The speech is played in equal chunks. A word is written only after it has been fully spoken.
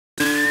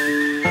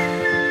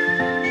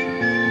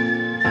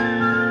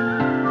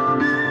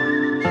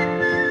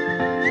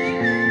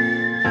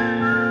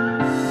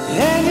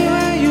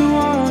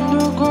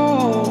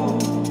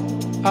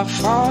I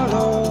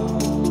follow.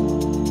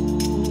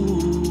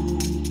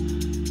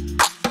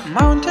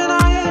 Mountain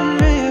high and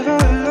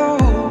river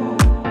low,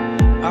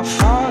 I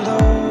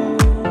follow.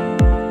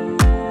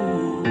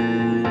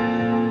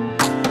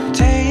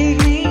 Take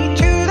me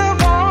to the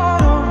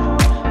bottom,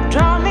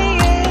 drown me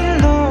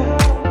in low,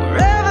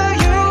 wherever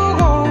you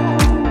go.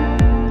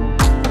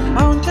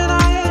 Mountain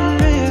high and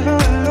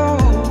river low,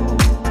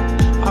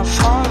 I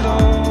follow.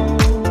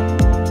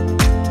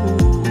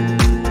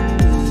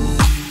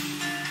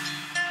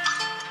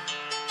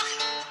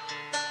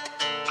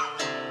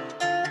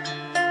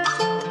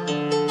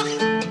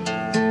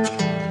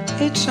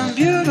 It's a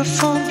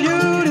beautiful,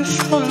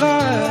 beautiful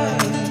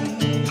life.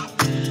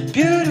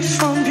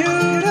 Beautiful,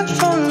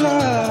 beautiful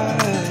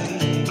life.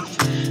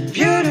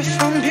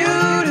 Beautiful,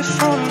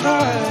 beautiful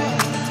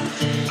life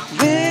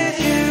with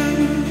you.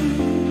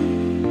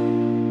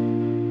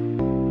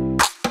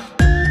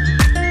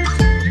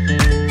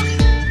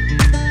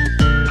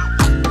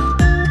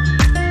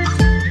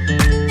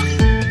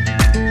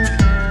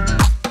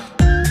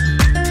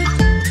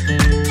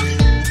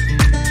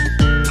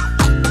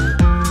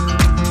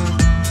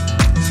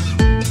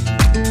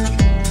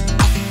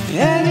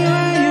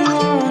 Anywhere you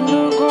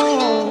wanna go,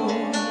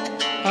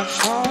 I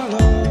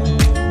follow.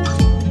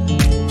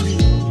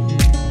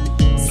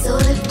 So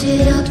lift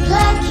it up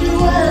like you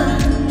were.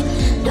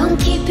 Don't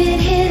keep it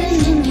hidden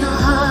in your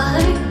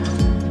heart.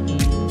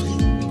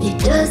 It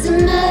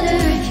doesn't matter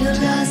if you're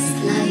lost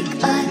like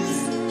us.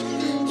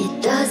 It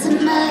doesn't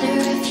matter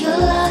if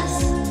you're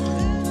lost.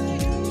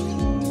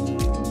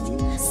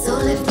 So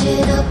lift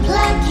it up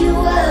like you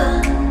were.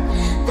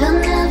 They'll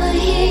never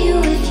hear you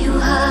if you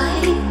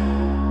hide.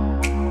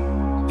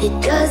 It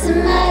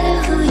doesn't matter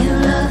who you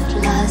loved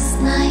last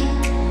night.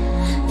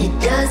 It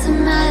doesn't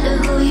matter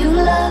who you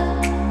love.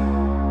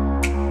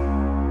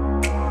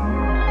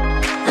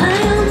 I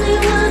only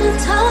wanna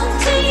talk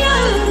to you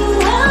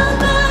about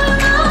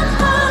my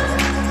heart.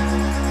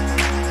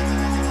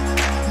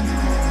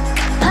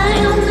 I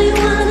only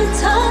wanna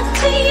talk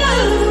to you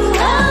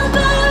about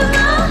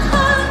my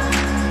heart.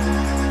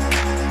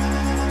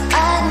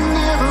 I'd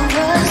never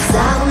run, 'cause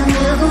I would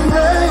never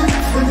run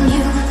from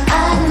you.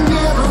 I'd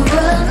never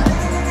run,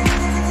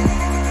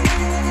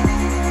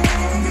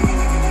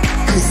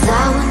 'cause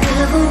I would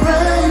never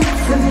run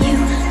from you.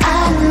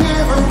 I'd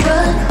never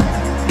run,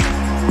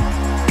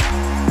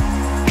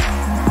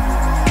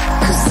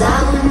 'cause I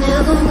would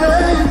never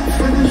run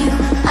from you.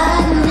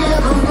 I'd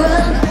never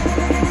run,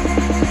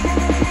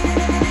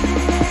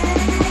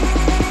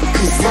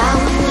 'cause I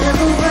would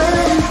never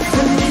run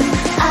from you.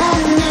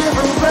 I'd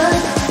never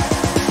run,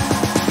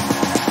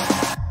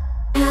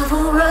 never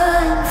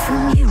run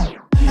from you.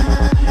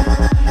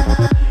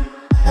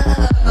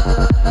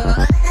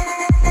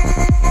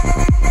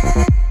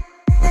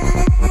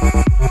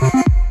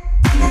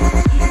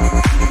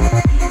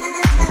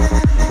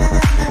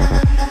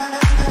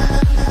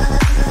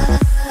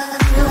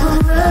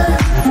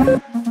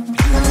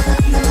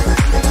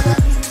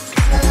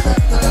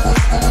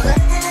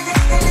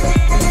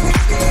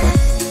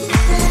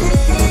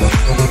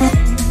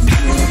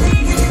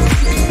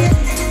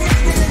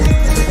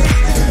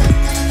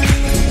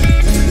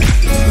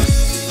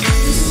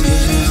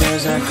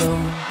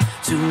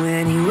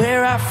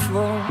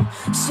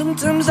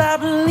 Sometimes I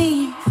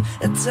believe,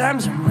 at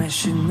times I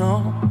wish you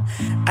know.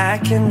 I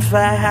can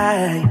fly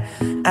high,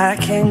 I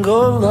can go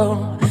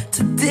low.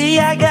 Today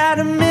I got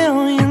a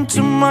million,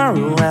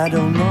 tomorrow I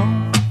don't know.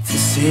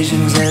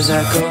 Decisions as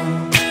I go,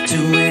 to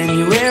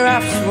anywhere I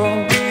flow.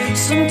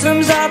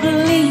 Sometimes I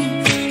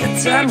believe, at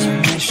times I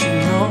wish you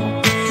know.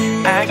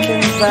 I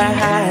can fly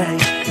high,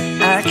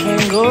 I can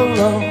go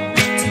low.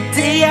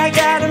 Today I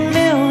got a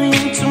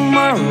million,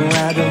 tomorrow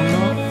I don't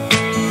know.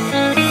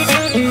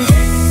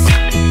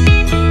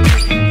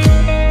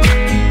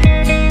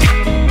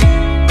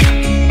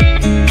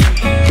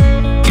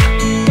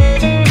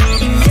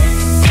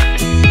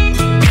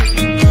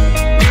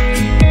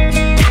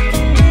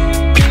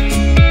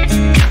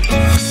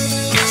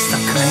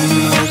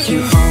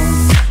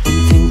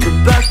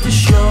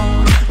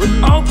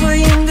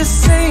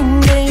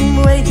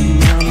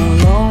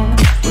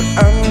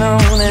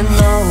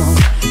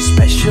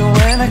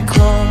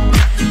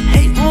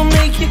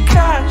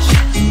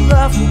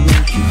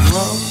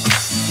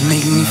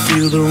 Make me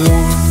feel the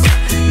warmth,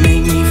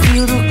 make me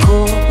feel the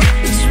cold.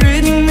 It's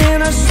written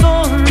in our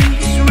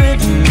stories,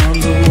 written on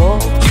the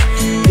walls.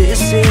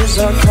 This is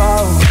our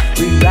call,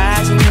 we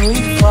rise and we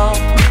fall.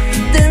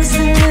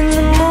 Dancing in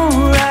the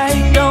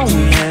moonlight, don't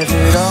we have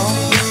it all?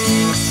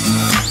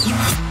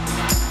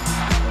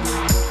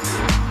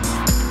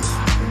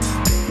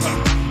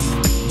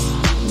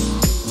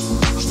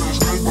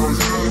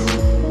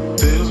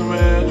 There's a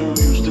man who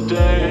used to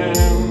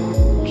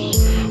dance,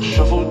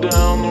 shuffle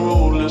down the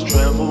road, let's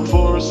travel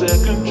for a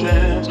second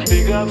chance.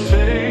 He got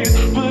faith,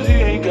 but he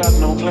ain't got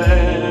no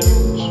plans.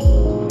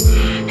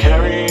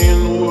 Carrying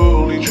the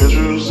world he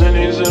treasures in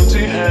his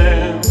empty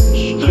hands.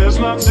 Let's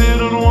not sit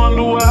and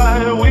wonder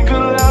why. We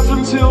could laugh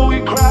until we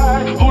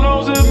cry. Who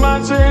knows, it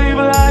might save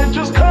a life.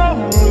 Just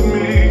come with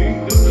me.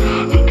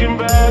 Looking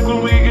back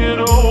when we get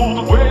old,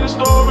 the way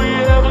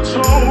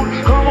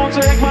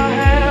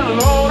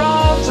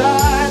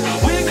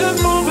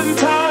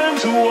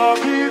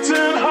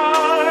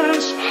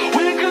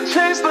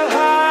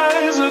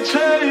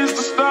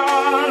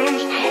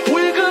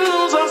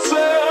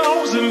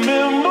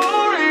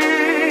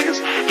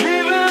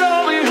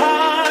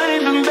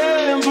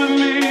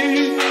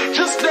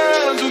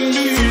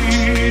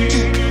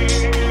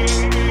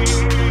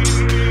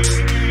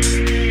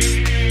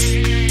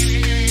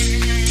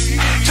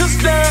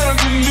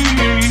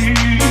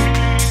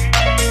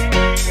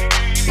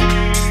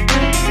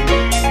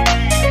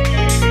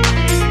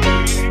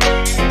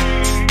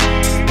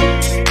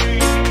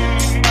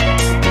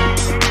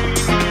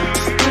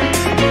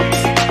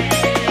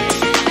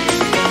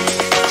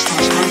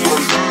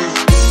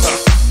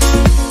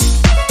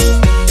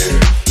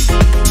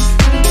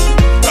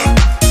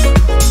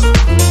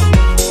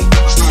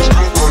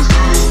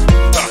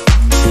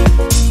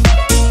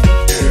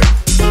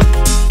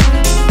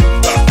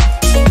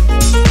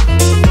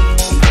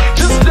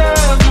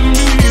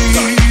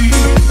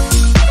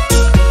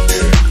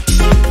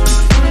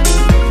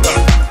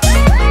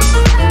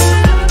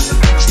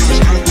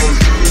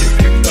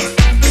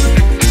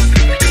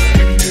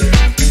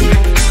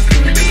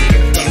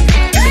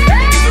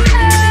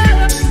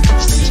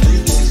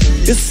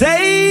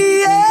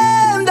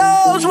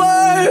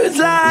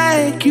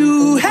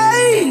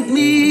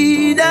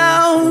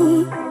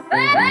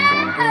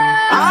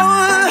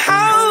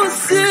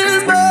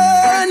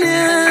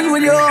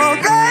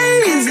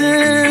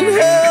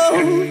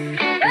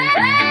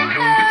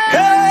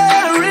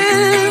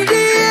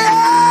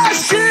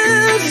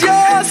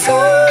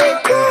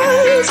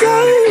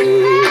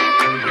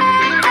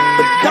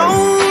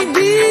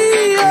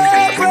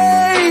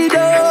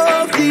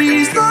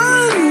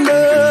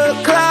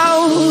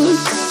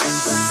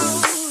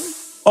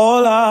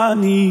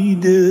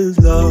need is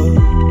love.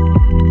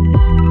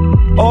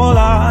 All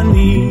I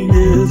need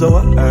is a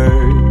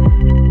word.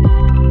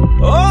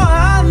 All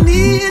I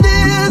need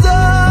is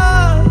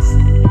us.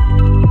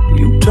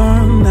 You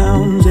turn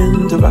nouns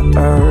into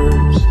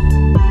verbs,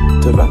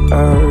 to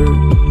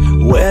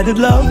verbs. Where did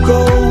love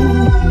go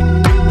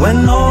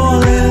when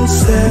all is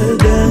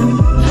said and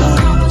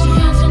done?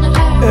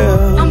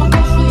 Yeah.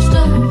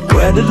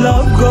 Where did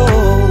love go?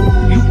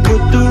 You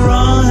put the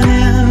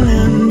running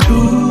into.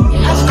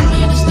 You're asking me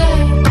to stay,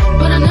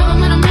 but I never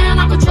met a man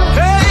I could trust.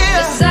 Hey,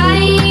 yeah. The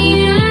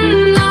saying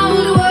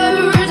those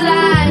words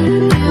like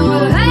you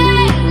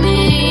hate me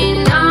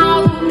now.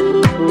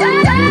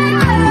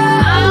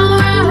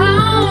 Our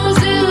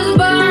house is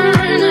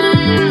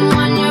burning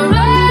when you're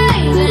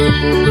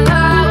raising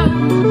hell.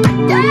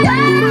 Here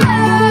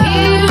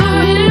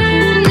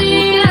in the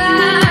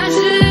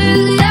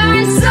ashes,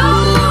 you're so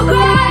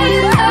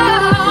grateful.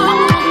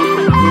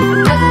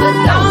 But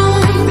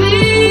don't be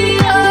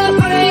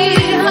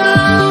afraid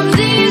of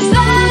these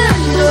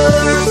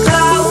thunderclouds.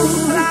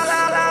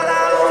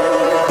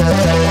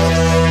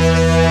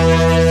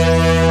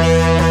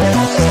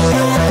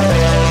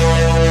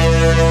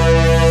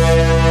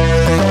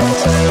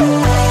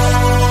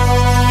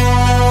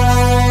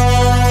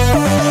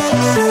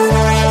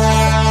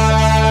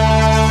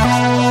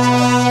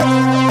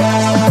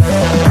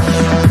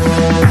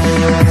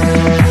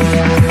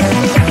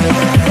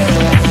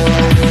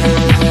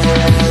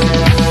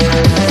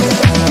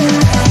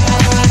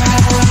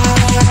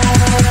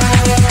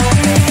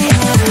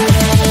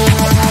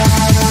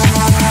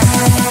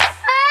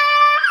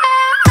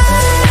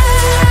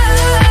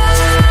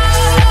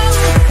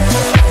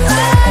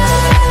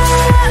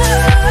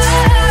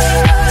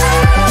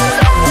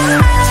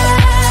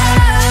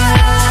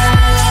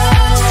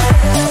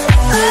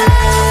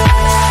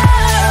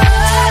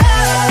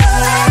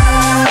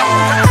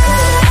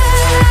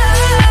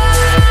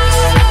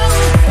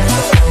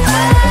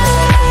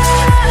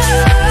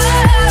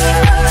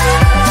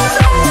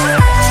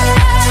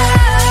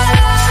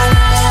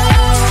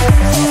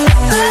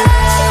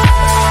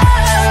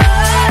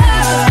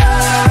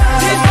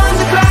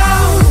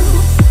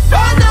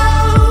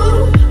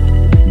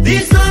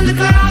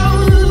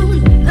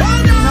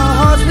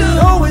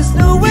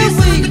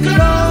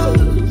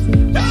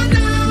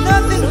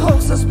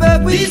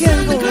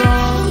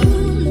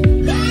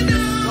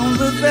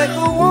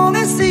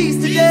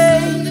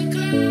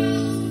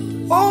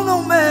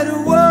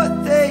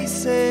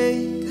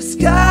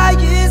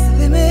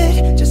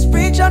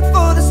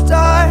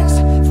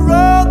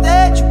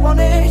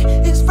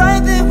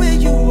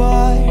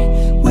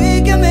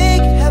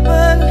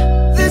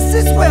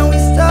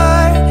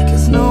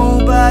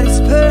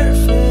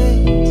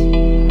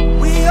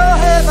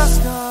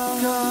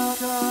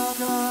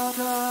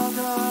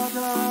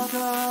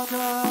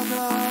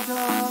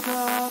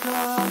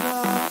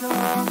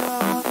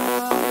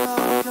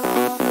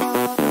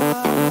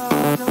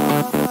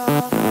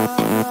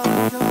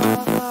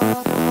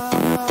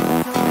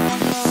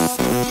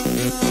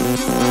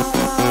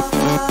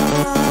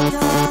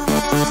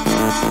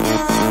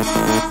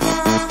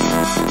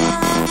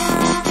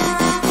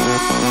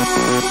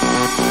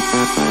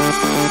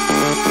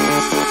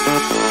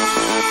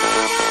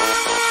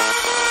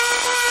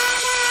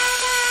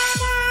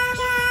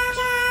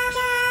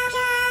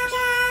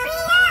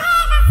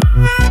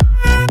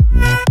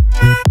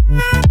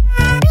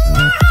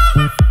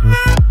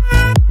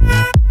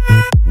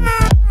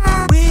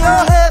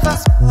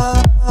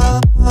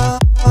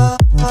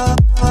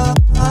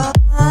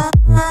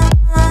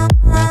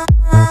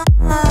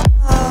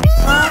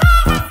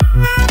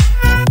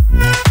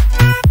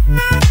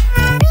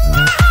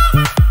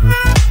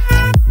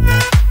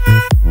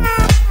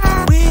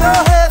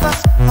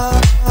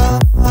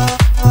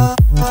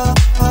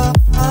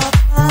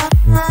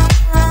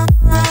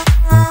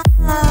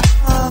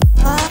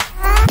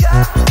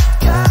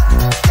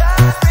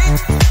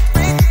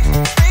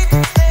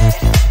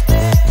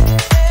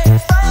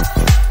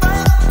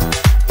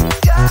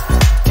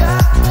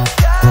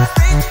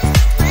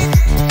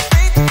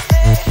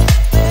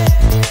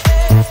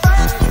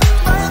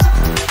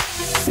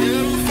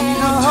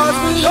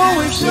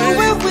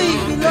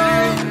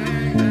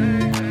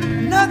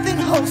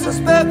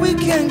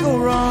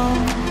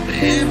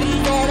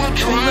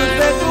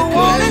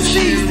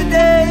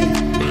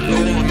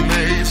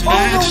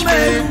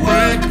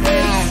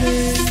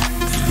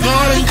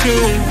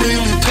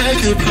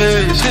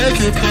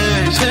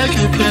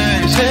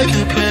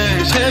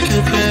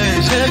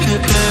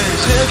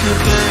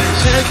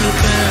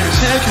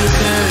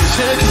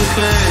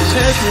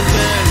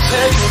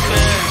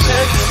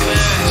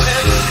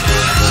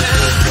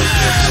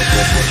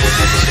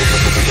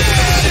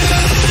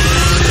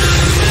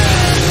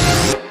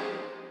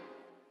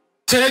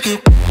 Take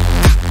it.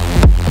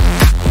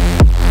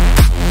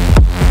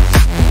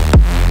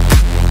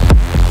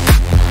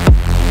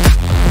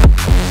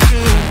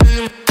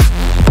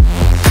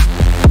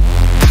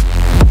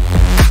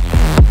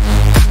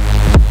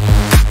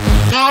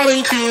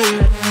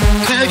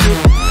 Take it.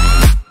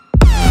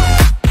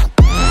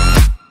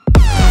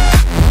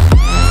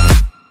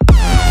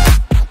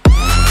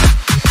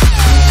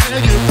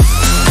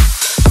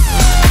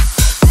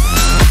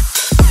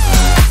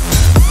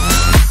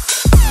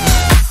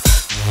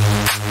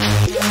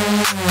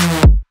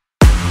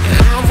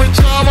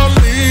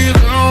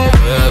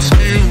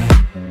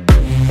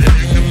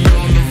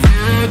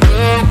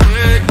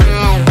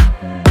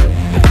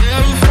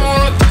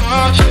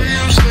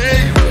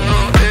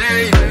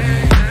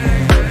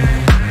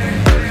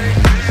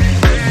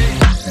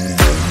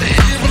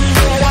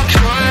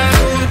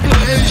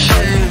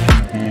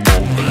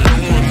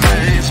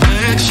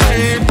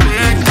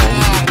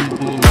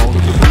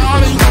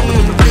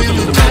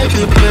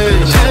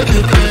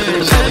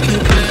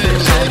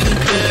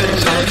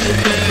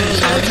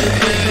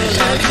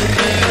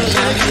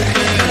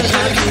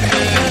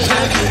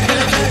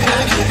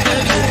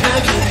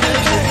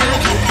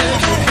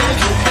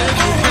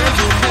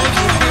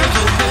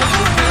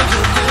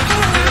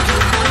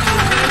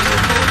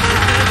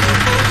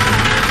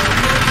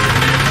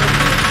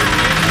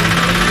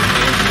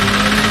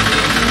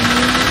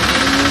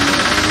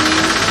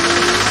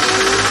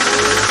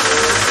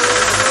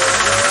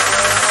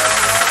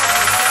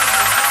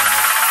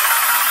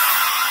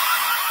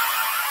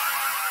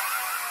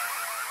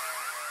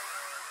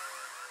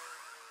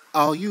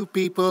 All you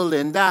people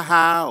in the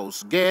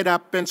house, get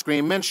up and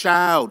scream and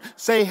shout.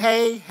 Say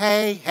hey,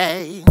 hey,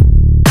 hey.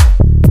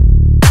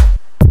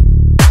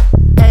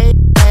 Hey,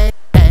 hey,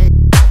 hey.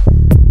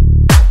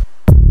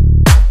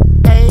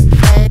 Hey,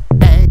 hey,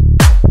 hey.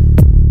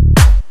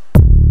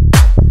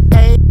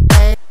 Hey,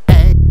 hey, hey. Hey, hey,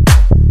 hey.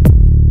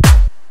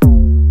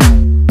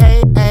 Hey,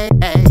 hey,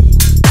 hey.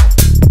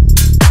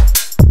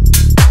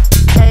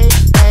 Hey, hey,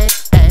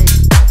 hey.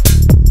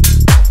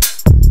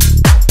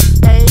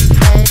 Hey,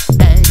 hey,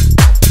 hey.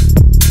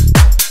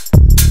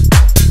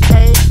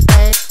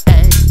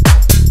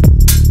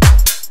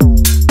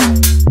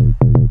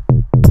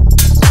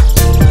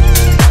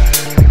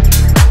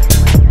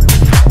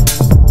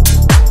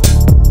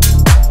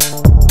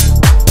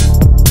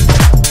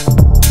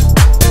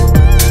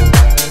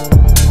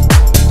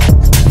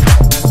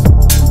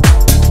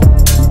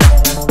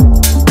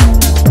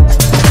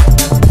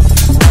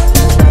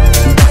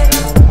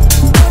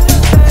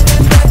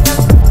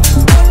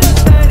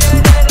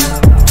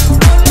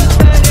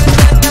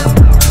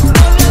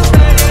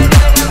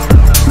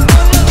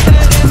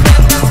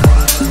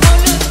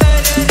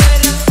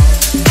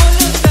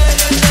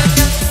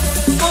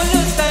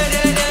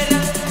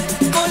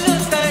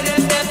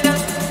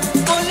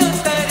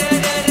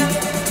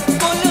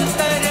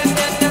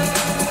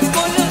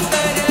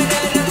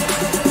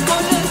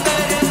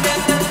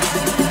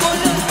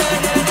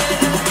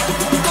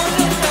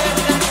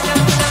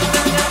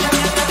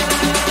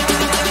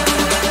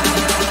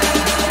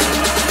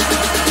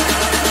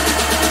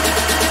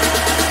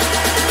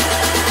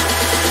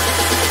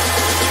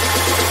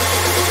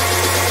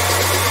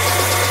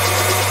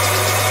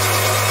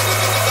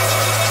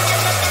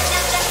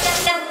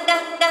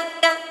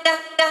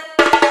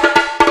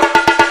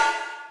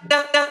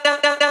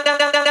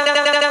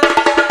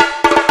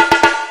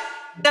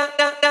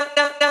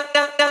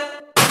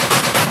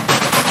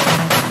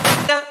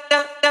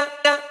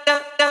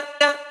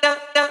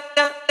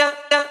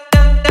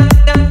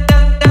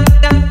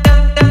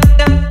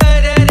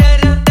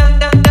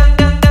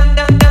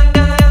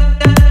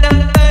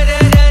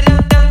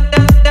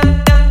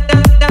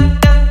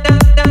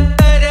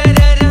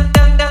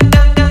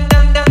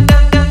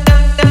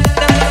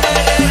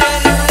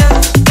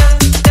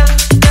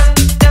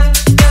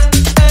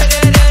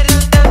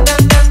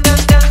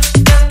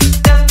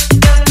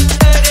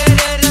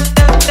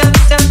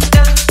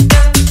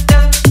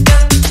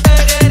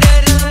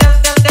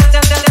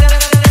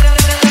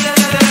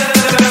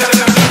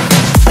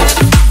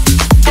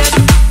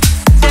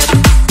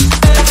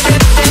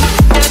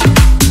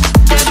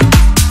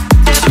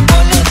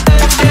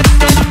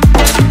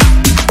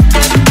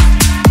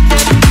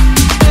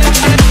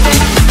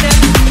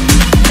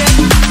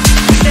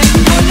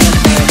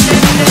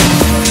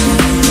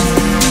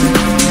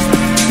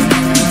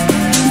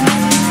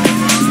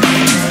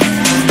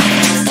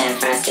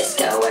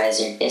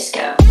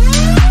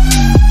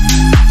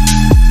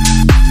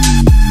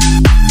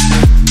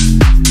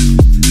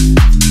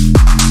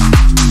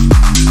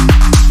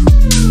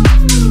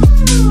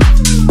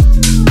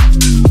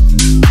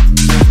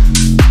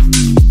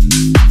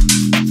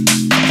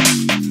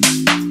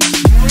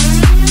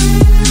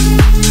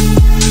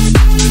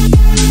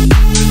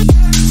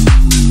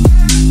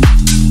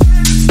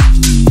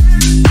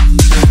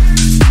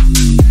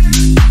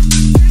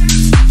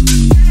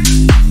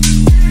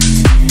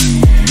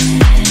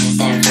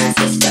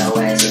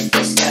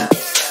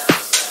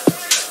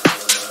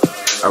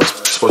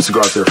 Supposed to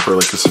go out there for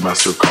like a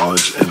semester of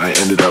college, and I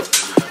ended up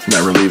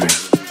never leaving.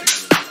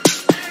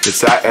 It's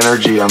that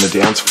energy on the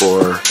dance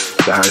floor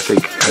that I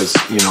think has,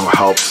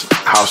 helped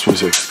house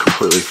music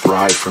completely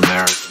thrive from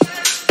there.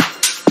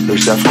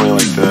 There's definitely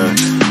like the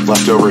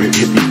leftover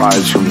hippie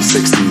vibes from the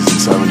 60s and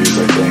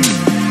 70s, I think.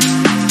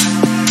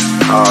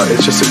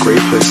 It's just a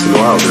great place to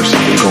go out. There's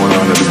something going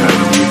on every night of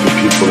the week, and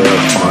people there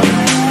are fun.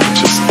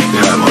 It's just,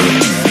 I love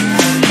it.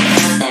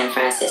 San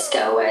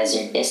Francisco, where's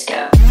your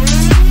disco?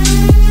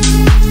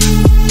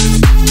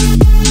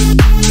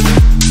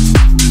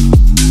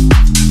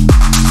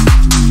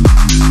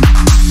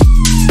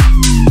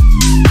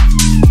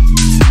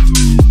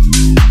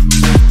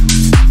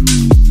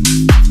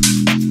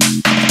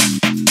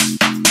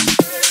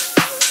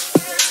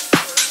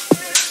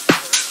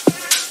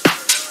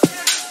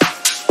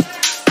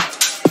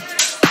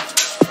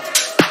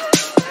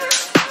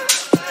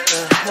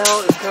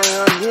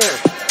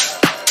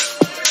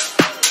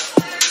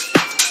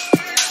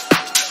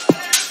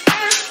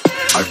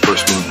 I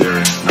first moved there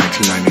in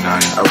 1999.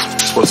 I was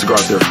supposed to go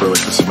out there for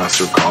like a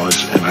semester of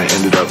college, and I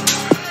ended up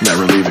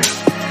never leaving.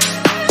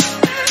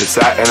 It's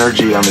that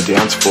energy on the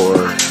dance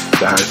floor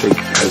that I think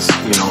has,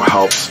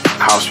 helped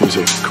house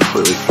music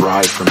completely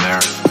thrive from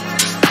there.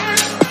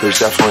 There's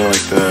definitely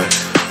like the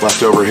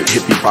leftover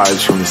hippie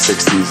vibes from the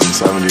 60s and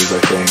 70s, I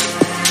think.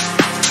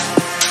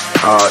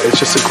 It's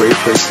just a great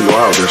place to go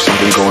out. There's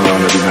something going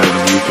on every night of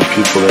the week, and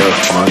people there are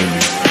fun.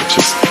 And it's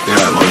just,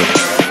 I love it.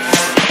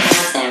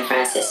 San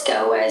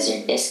Francisco, where's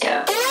your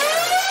disco?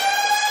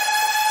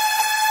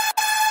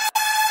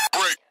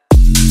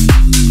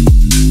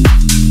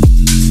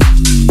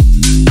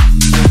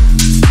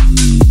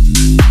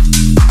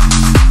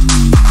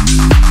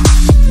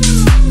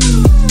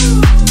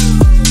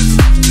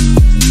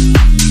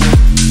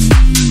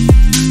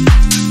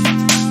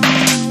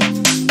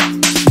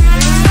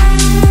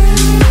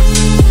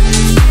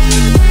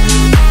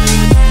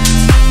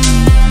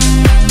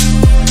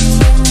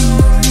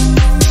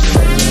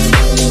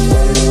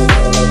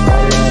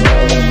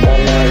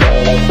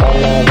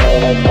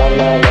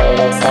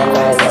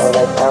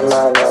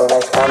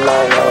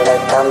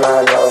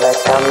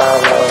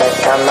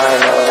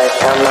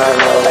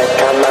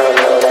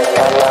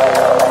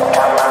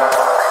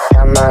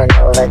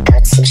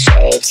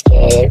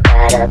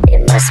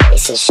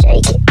 space and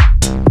shake it.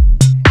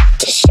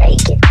 Just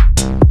shake it.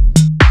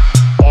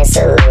 Dance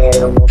a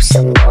little, move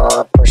some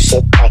more. Push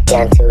it back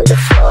down to the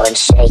floor and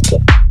shake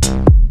it.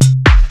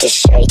 Just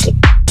shake it.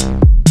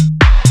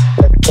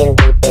 Looking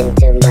deep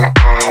into my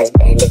eyes,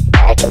 bend it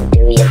back and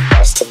do your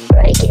best to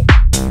break it.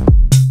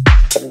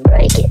 To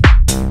break it.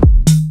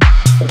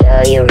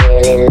 Girl, you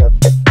really look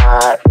the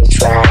part.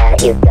 Reach right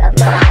out, you got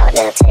my heart,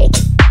 now take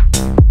it.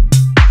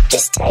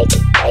 Just take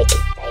it, take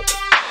it, take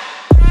it.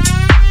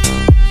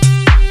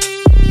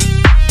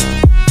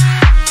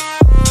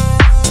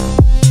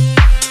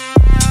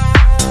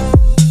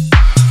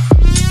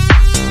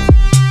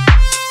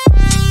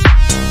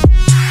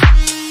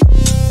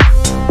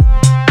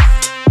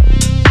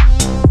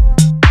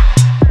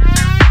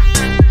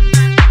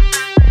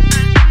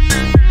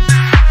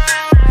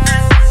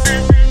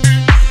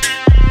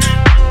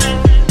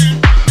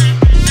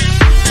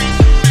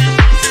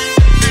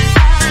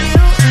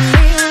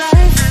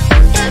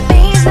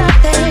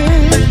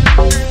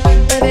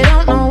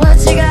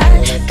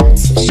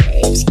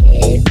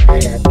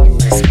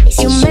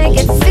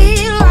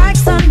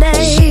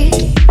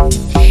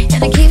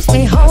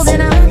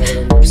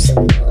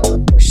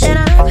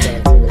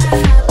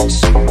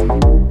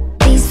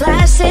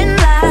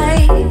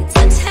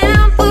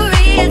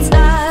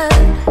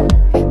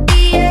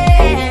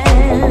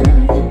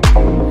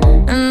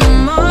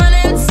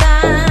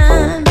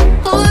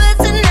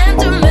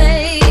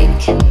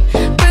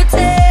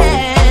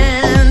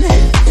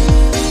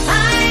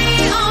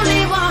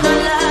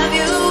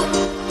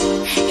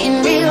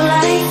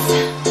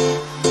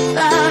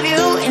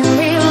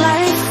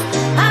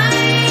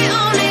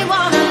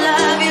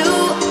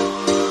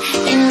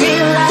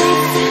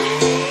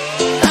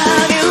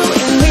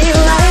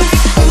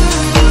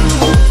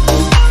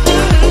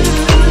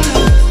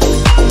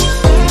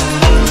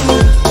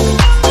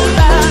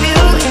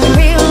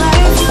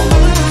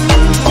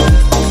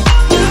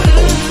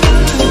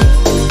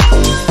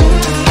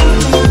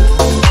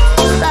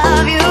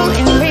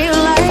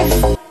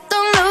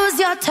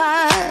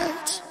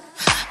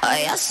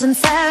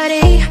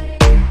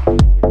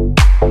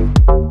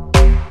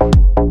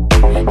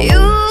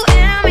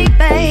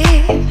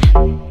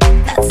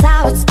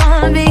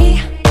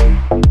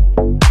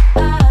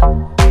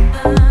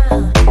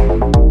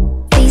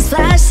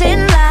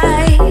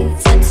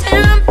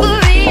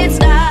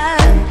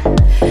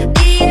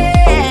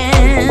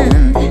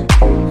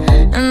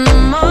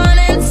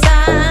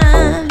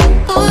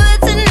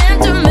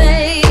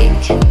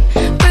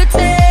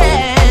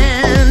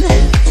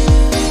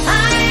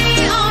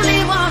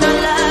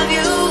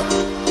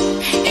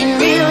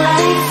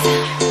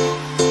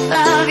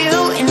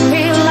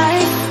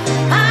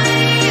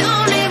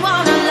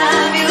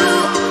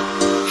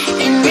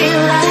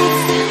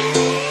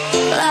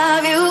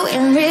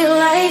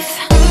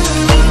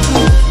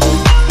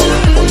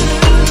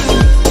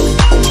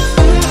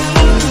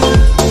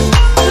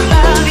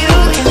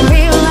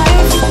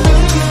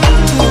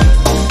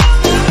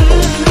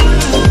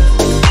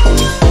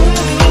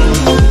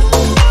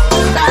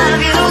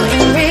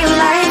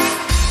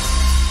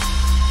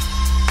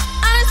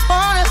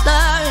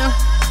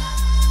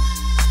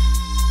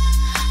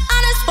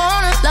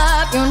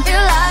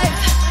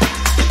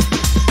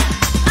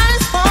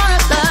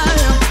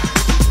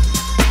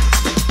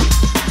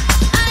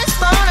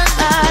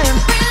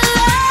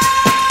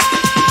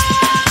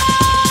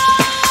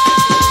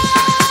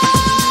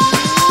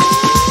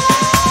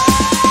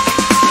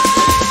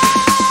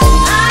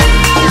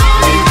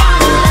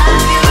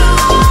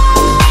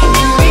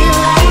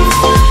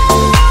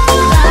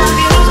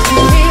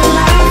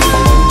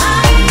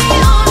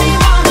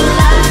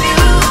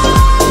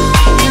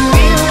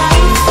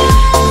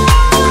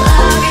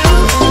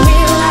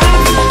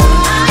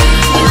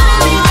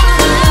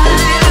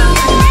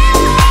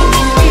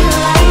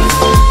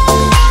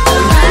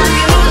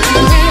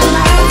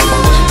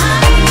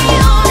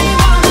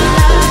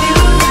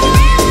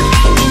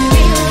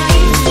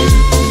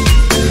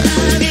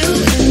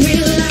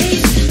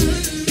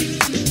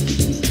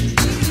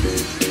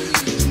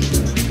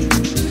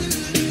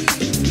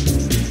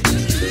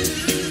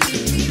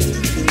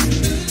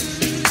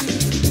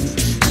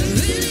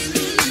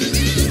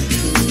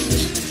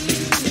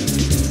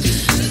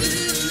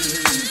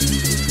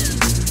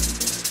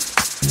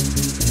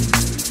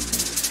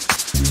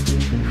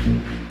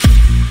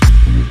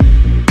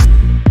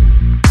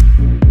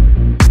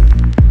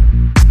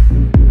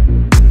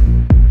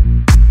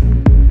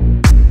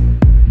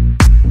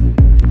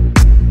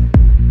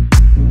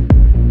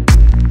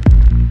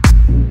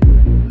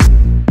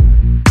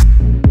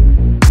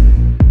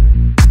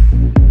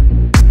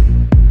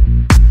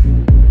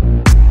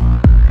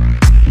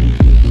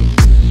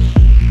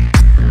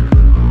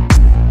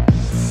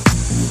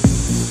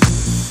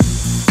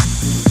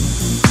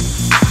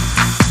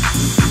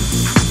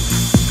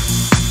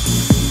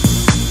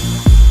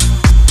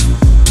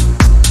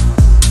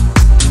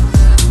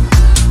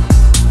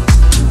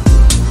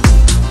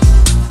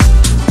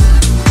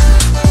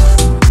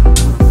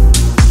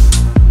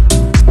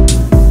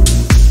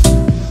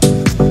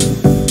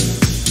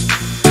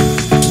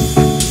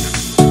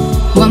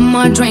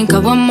 drink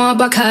or one more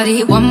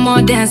Bacardi, one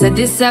more dance at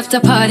this after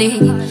party.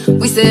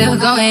 We still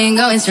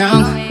going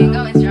strong.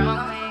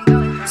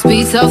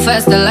 Speed so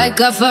faster like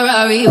a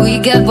Ferrari. We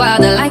get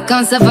wilder like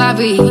on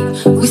safari.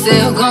 We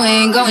still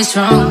going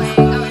strong.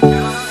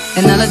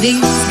 And all of these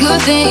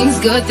good things,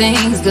 good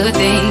things, good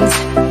things.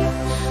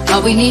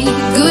 All we need,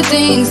 good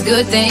things,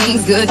 good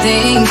things, good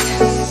things.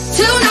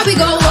 Tonight we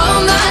go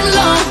all night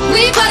long.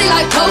 We party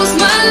like Post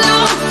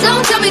Malone.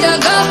 Don't tell me to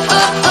go.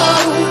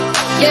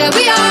 Yeah,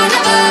 we are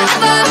never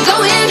ever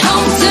going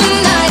home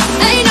tonight.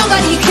 Ain't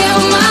nobody kill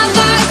my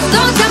vibe.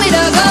 Don't tell me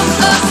to go.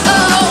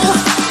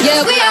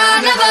 Yeah, we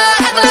are never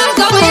ever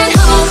going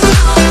home.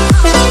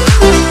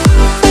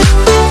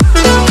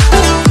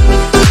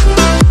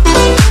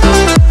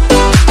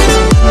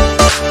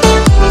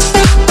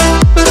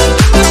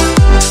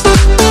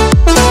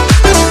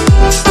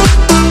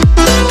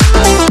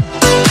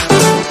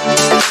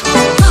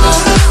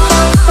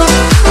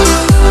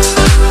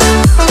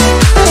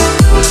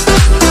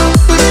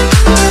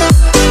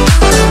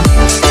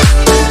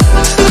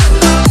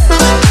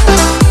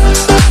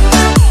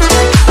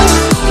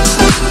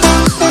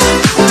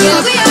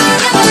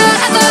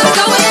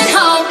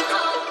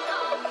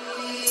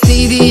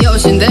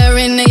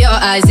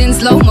 In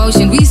slow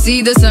motion, we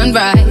see the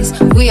sunrise.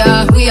 We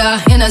are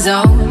in a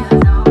zone.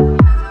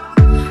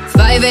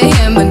 5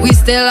 a.m. and we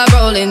still are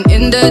rolling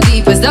in the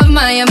deepest of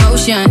my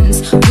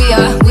emotions. We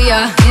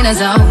are in a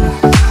zone.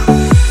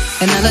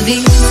 And all of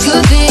these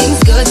good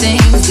things, good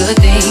things, good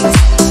things.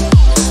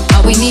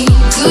 All we need,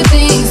 good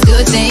things,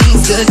 good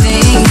things, good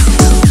things.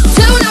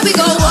 Tonight we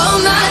go all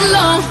night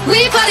long.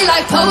 We party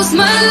like Post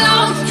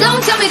Malone.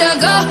 Don't tell me to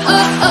go.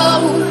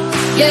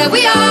 Yeah,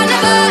 we are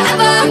never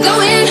ever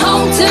going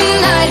home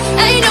tonight.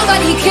 Ain't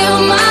nobody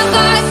kill my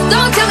vibe.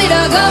 Don't tell me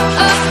to go.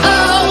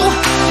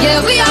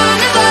 Yeah, we are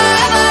never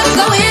ever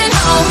going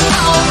home.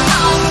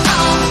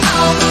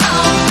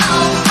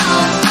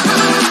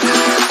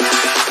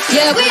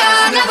 Yeah, we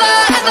are never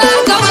ever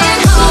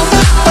going home.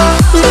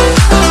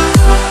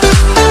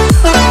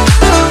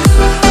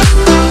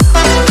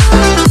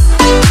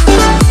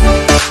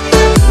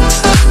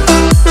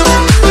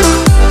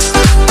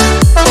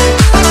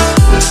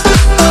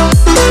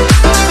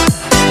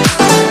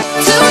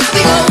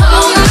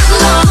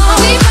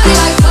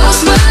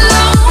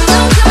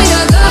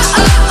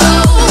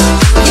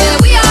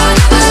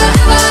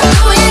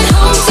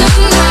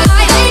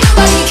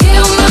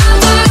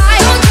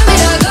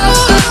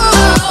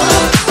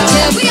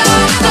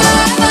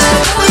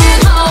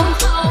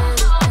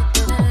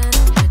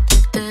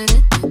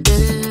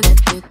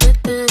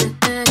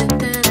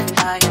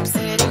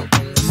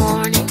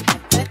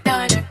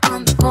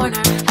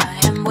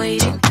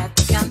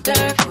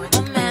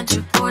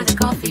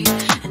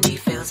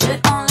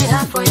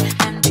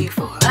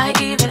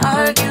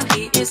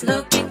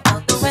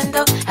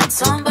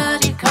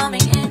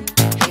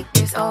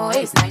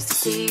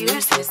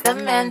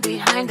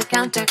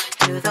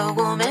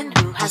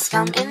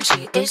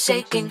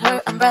 Shaking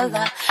her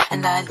umbrella,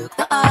 and I look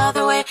the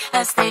other way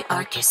as they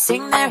are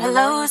kissing their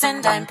hellos,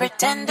 and I'm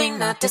pretending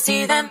not to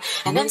see them,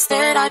 and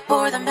instead I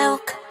pour the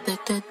milk.